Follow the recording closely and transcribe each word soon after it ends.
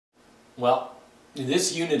Well, in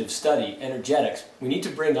this unit of study, energetics, we need to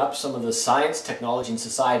bring up some of the science, technology, and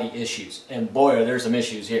society issues. And boy, are there some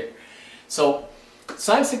issues here. So,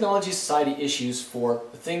 science, technology, society issues for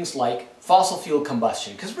things like fossil fuel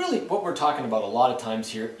combustion. Because really what we're talking about a lot of times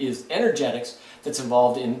here is energetics that's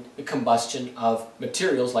involved in the combustion of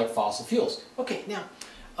materials like fossil fuels. Okay,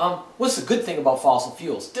 now, what's the good thing about fossil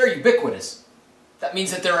fuels? They're ubiquitous. That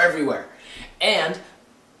means that they're everywhere. And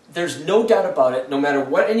there's no doubt about it, no matter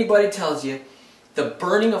what anybody tells you, the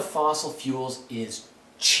burning of fossil fuels is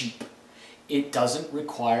cheap. It doesn't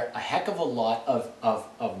require a heck of a lot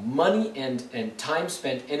of money and time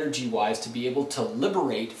spent energy-wise to be able to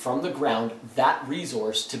liberate from the ground that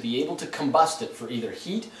resource to be able to combust it for either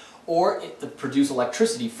heat or to produce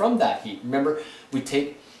electricity from that heat. Remember, we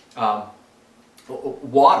take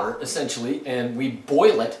water, essentially, and we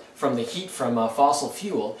boil it from the heat from a fossil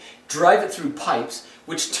fuel, drive it through pipes,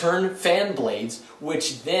 which turn fan blades,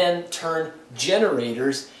 which then turn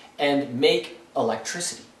generators and make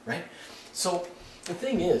electricity, right? So the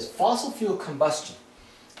thing is, fossil fuel combustion,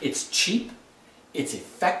 it's cheap, it's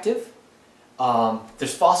effective,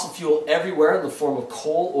 there's fossil fuel everywhere in the form of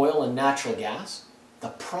coal, oil, and natural gas. The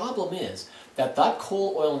problem is that that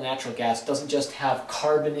coal, oil, and natural gas doesn't just have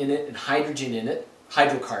carbon in it and hydrogen in it,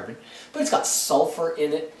 hydrocarbon, but it's got sulfur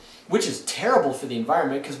in it, which is terrible for the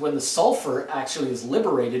environment because when the sulfur actually is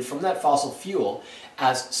liberated from that fossil fuel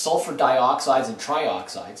as sulfur dioxides and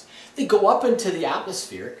trioxides, they go up into the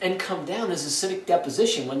atmosphere and come down as acidic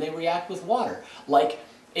deposition when they react with water, like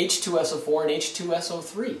H2SO4 and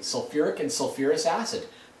H2SO3, sulfuric and sulfurous acid.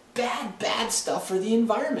 Bad, bad stuff for the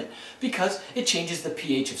environment because it changes the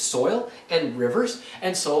pH of soil and rivers,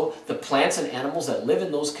 and so the plants and animals that live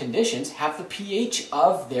in those conditions have the pH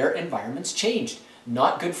of their environments changed.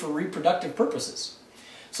 Not good for reproductive purposes.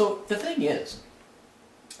 So the thing is,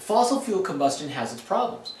 fossil fuel combustion has its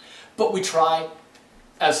problems, but we try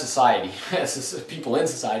as society, as people in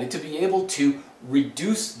society, to be able to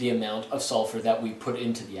reduce the amount of sulfur that we put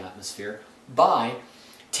into the atmosphere by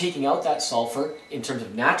taking out that sulfur. In terms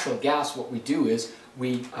of natural gas, what we do is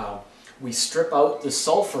we strip out the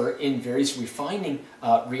sulfur in various refining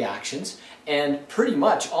reactions and pretty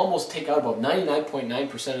much almost take out about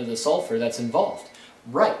 99.9% of the sulfur that's involved.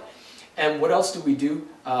 Right. And what else do we do?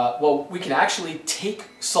 Well, we can actually take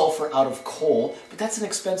sulfur out of coal, but that's an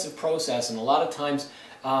expensive process, and a lot of times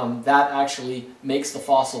that actually makes the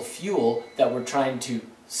fossil fuel that we're trying to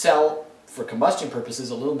sell for combustion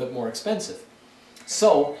purposes a little bit more expensive.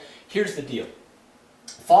 So here's the deal.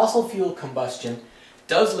 Fossil fuel combustion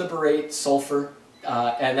does liberate sulfur,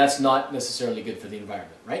 and that's not necessarily good for the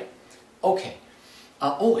environment, right? Okay.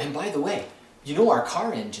 Oh, and by the way, you know our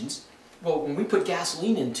car engines, well, when we put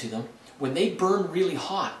gasoline into them, when they burn really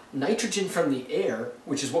hot, nitrogen from the air,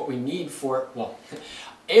 which is what we need for, well,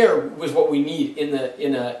 air was what we need in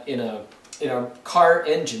a car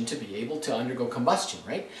engine to be able to undergo combustion,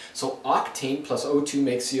 right? So octane plus O2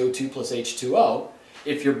 makes CO2 plus H2O.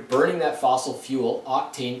 If you're burning that fossil fuel,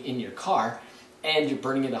 octane, in your car, and you're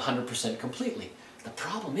burning it 100% completely. The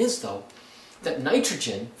problem is, though, that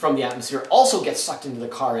nitrogen from the atmosphere also gets sucked into the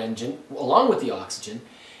car engine along with the oxygen,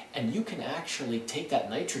 and you can actually take that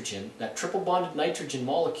nitrogen, that triple bonded nitrogen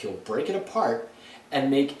molecule, break it apart, and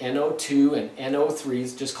make NO2 and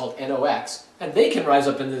NO3s, just called NOx, and they can rise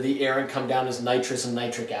up into the air and come down as nitrous and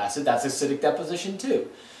nitric acid. That's acidic deposition too.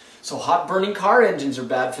 So hot burning car engines are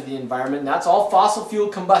bad for the environment, and that's all fossil fuel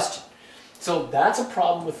combustion. So that's a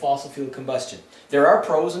problem with fossil fuel combustion. There are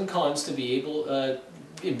pros and cons to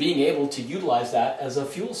being able to utilize that as a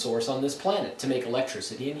fuel source on this planet to make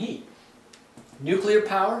electricity and heat. Nuclear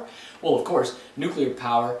power? Well, of course, nuclear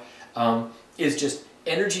power is just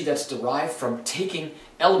energy that's derived from taking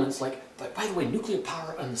elements like, by the way, nuclear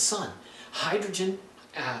power on the sun. Hydrogen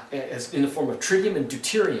as in the form of tritium and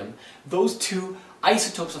deuterium, those two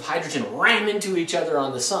isotopes of hydrogen ram into each other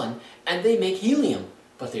on the sun and they make helium.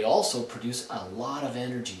 But they also produce a lot of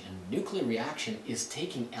energy, and nuclear reaction is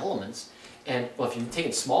taking elements, and well, if you're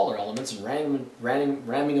taking smaller elements and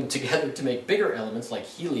ramming them together to make bigger elements like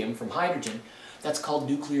helium from hydrogen, that's called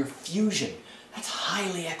nuclear fusion. That's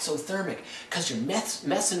highly exothermic because you're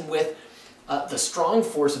messing with the strong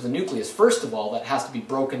force of the nucleus, first of all, that has to be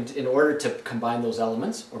broken in order to combine those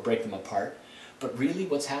elements or break them apart. But really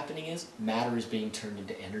what's happening is matter is being turned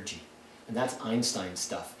into energy. And that's Einstein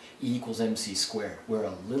stuff, E equals mc squared, where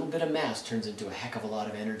a little bit of mass turns into a heck of a lot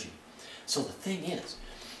of energy. So the thing is,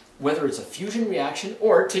 whether it's a fusion reaction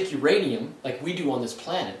or take uranium, like we do on this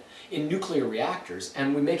planet, in nuclear reactors,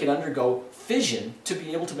 and we make it undergo fission to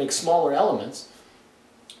be able to make smaller elements,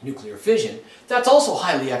 nuclear fission, that's also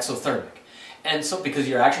highly exothermic. And so, because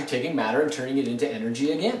you're actually taking matter and turning it into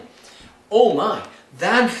energy again. Oh my,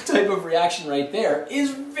 that type of reaction right there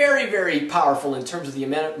is very, very powerful in terms of the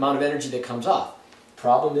amount of energy that comes off.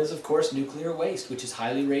 Problem is, of course, nuclear waste, which is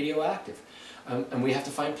highly radioactive. And we have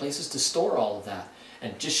to find places to store all of that.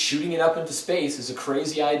 And just shooting it up into space is a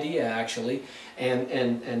crazy idea, actually.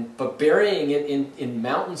 But burying it in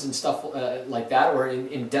mountains and stuff like that, or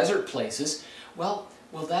in desert places, well,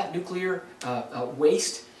 will that nuclear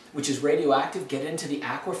waste, which is radioactive, get into the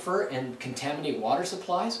aquifer and contaminate water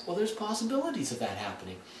supplies? Well, there's possibilities of that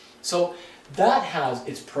happening. So that has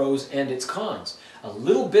its pros and its cons. A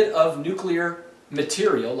little bit of nuclear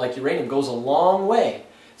material, like uranium, goes a long way.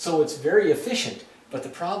 So it's very efficient. But the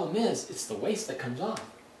problem is, it's the waste that comes off.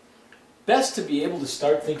 Best to be able to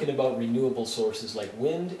start thinking about renewable sources like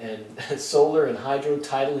wind and solar and hydro,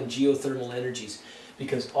 tidal and geothermal energies,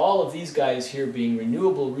 because all of these guys here being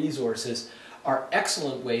renewable resources are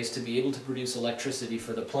excellent ways to be able to produce electricity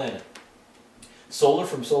for the planet. Solar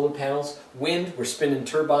from solar panels, wind, we're spinning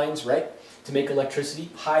turbines, right, to make electricity,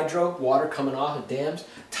 hydro, water coming off of dams,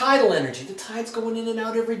 tidal energy, the tide's going in and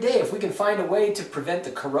out every day. If we can find a way to prevent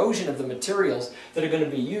the corrosion of the materials that are going to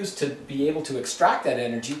be used to be able to extract that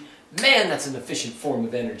energy, man, that's an efficient form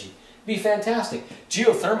of energy. Be fantastic.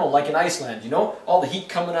 Geothermal, like in Iceland, you know, all the heat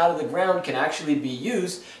coming out of the ground can actually be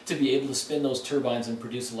used to be able to spin those turbines and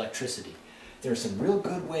produce electricity. There are some real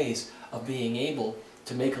good ways of being able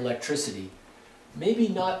to make electricity. Maybe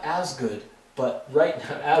not as good, but right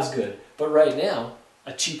now,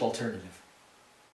 a cheap alternative.